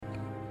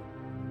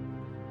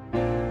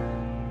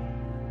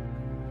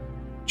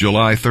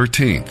July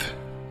 13th,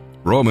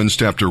 Romans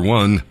chapter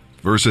 1,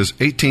 verses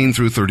 18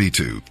 through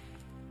 32.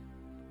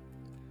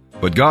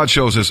 But God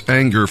shows his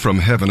anger from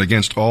heaven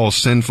against all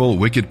sinful,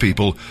 wicked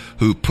people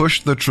who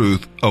push the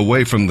truth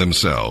away from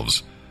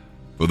themselves.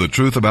 For the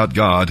truth about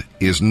God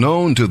is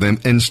known to them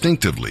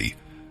instinctively.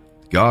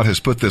 God has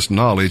put this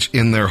knowledge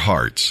in their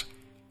hearts.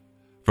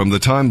 From the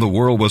time the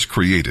world was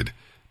created,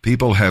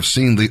 people have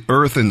seen the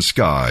earth and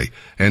sky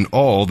and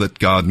all that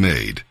God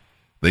made.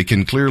 They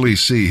can clearly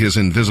see his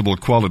invisible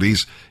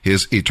qualities,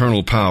 his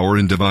eternal power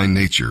and divine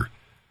nature.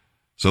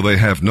 So they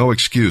have no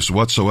excuse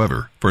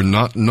whatsoever for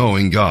not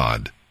knowing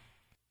God.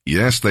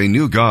 Yes, they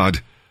knew God,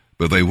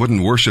 but they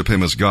wouldn't worship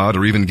him as God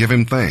or even give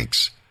him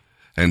thanks.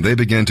 And they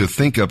began to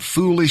think up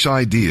foolish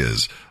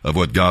ideas of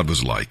what God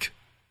was like.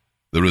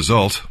 The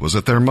result was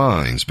that their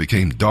minds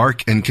became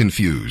dark and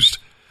confused.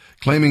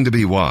 Claiming to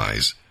be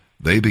wise,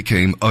 they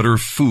became utter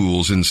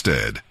fools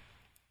instead.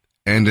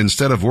 And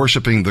instead of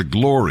worshiping the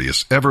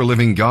glorious,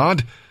 ever-living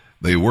God,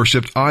 they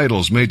worshipped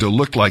idols made to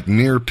look like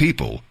mere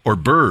people, or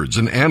birds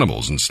and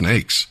animals and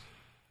snakes.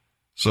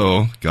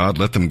 So God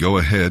let them go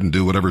ahead and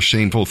do whatever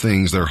shameful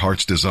things their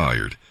hearts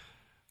desired.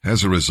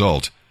 As a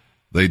result,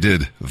 they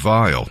did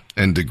vile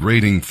and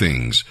degrading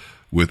things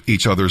with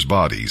each other's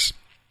bodies.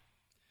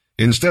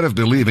 Instead of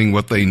believing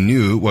what they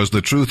knew was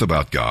the truth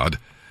about God,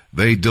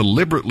 they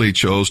deliberately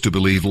chose to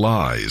believe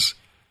lies.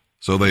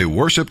 So they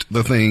worshipped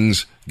the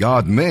things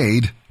God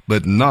made,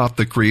 but not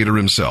the Creator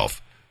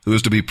himself, who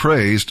is to be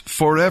praised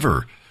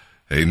forever.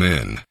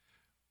 Amen.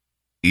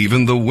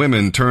 Even the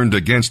women turned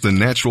against the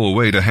natural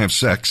way to have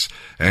sex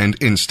and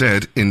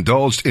instead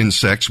indulged in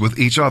sex with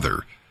each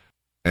other.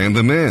 And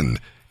the men,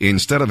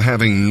 instead of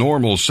having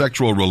normal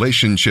sexual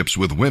relationships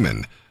with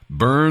women,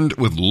 burned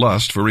with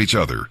lust for each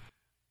other.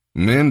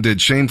 Men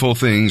did shameful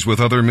things with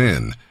other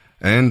men,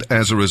 and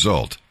as a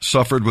result,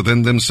 suffered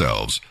within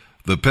themselves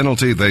the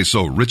penalty they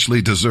so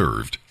richly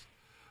deserved.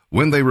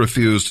 When they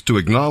refused to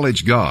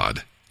acknowledge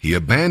God, he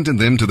abandoned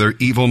them to their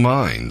evil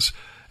minds,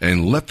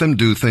 and let them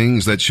do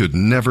things that should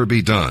never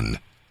be done.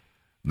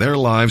 Their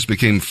lives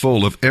became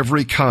full of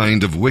every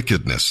kind of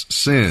wickedness,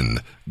 sin,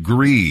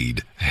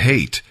 greed,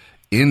 hate,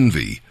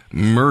 envy,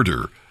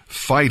 murder,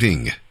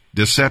 fighting,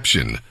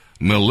 deception,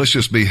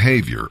 malicious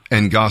behavior,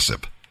 and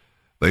gossip.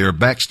 They are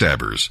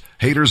backstabbers,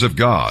 haters of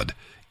God,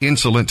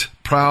 insolent,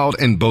 proud,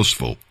 and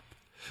boastful.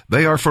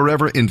 They are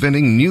forever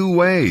inventing new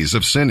ways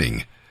of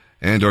sinning,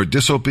 and are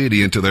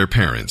disobedient to their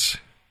parents.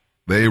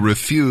 They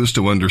refuse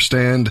to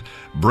understand,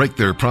 break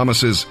their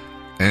promises,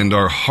 and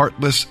are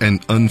heartless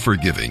and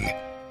unforgiving.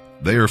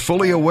 They are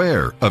fully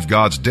aware of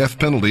God's death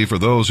penalty for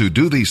those who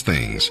do these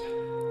things,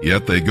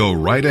 yet they go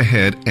right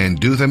ahead and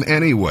do them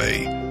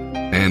anyway.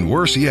 And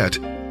worse yet,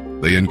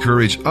 they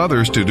encourage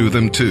others to do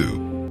them too.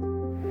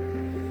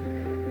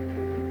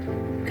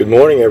 Good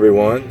morning,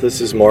 everyone.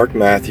 This is Mark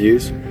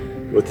Matthews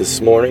with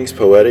this morning's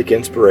Poetic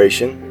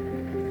Inspiration.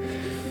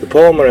 The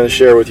poem I'm going to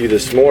share with you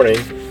this morning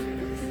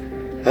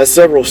has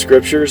several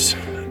scriptures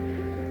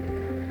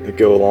that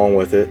go along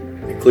with it.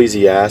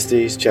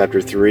 Ecclesiastes chapter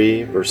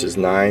 3, verses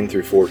 9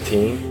 through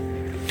 14,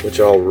 which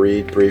I'll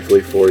read briefly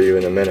for you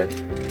in a minute.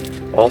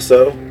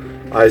 Also,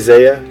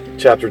 Isaiah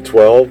chapter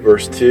 12,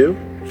 verse 2,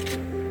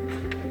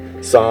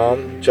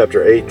 Psalm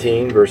chapter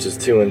 18, verses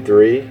 2 and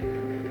 3,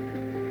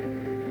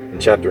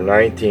 and chapter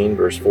 19,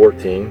 verse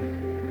 14,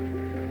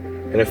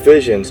 and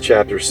Ephesians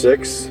chapter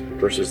 6,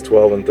 verses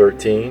 12 and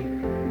 13,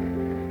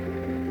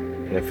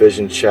 and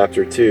Ephesians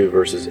chapter 2,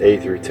 verses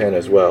 8 through 10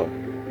 as well.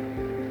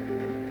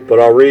 But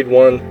I'll read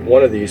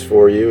one of these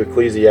for you,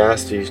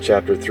 Ecclesiastes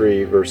chapter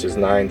 3, verses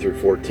 9 through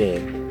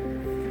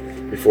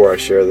 14, before I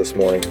share this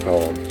morning's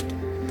poem.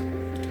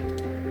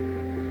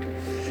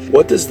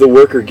 What does the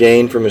worker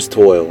gain from his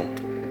toil?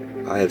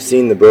 I have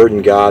seen the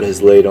burden God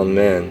has laid on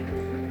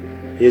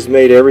men. He has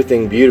made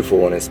everything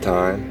beautiful in his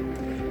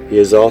time. He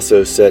has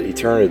also set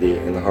eternity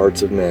in the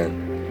hearts of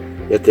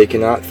men. Yet they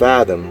cannot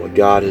fathom what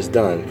God has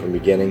done from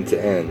beginning to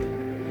end.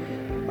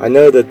 I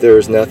know that there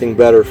is nothing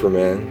better for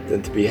men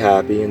than to be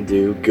happy and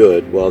do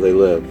good while they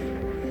live,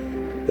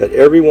 that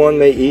everyone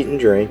may eat and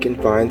drink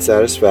and find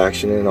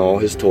satisfaction in all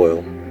his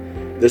toil.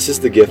 This is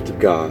the gift of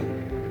God.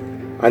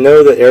 I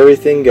know that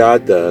everything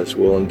God does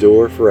will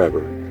endure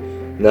forever.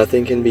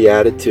 Nothing can be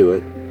added to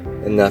it,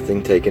 and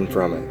nothing taken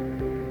from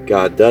it.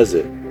 God does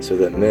it so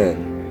that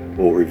men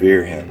will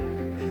revere him.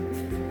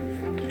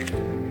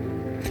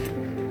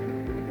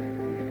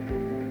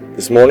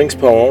 This morning's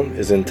poem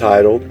is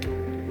entitled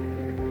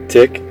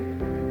Tick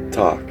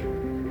Tock.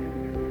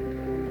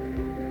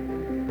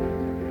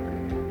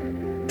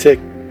 Tick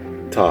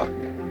tock,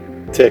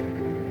 tick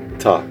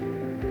tock.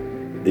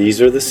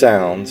 These are the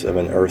sounds of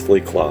an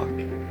earthly clock.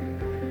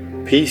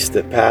 Peace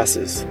that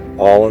passes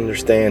all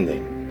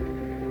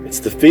understanding. It's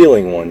the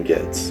feeling one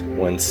gets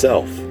when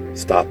self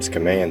stops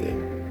commanding.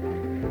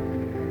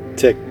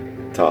 Tick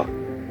tock,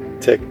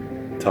 tick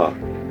tock.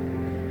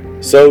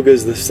 So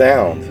goes the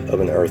sound of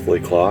an earthly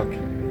clock.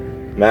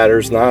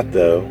 Matters not,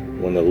 though,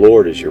 when the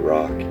Lord is your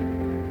rock.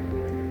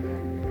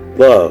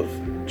 Love,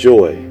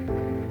 joy,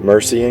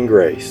 mercy, and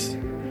grace,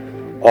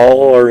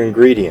 All are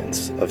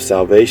ingredients of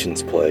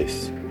salvation's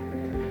place.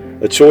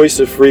 A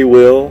choice of free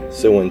will,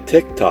 so when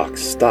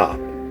tick-tocks stop,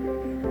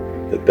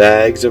 the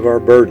bags of our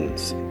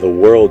burdens the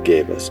world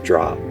gave us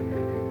drop.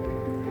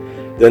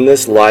 Then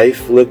this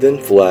life lived in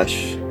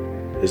flesh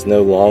is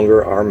no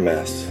longer our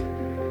mess,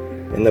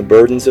 and the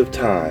burdens of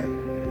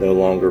time no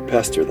longer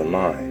pester the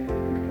mind.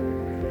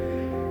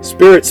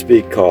 Spirit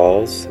speak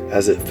calls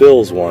as it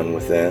fills one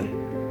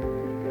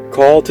within.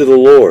 Call to the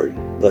Lord,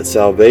 let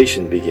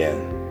salvation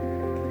begin.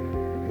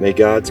 May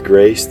God's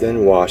grace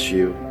then wash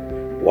you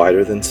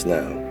whiter than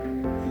snow.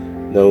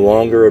 No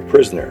longer a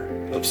prisoner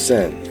of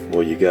sin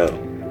will you go.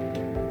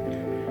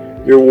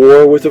 Your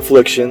war with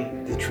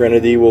affliction the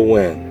Trinity will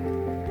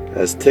win,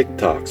 as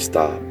tick-tocks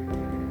stop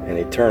and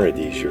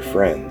eternity's your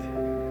friend.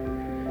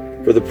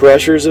 For the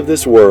pressures of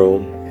this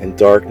world and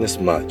darkness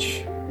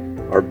much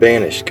are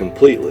banished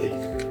completely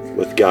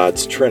with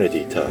God's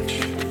Trinity touch.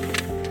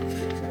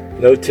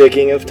 No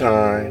ticking of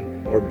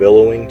time or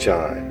billowing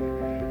chime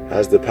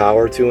has the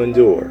power to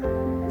endure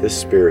this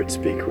Spirit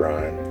speak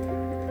rhyme.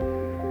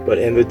 But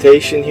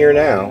invitation here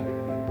now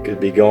could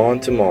be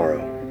gone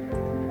tomorrow.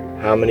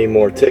 How many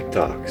more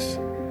tick-tocks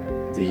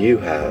do you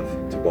have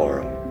to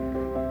borrow?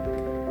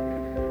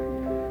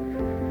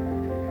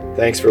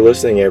 Thanks for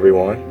listening,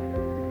 everyone,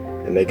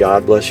 and may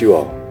God bless you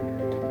all.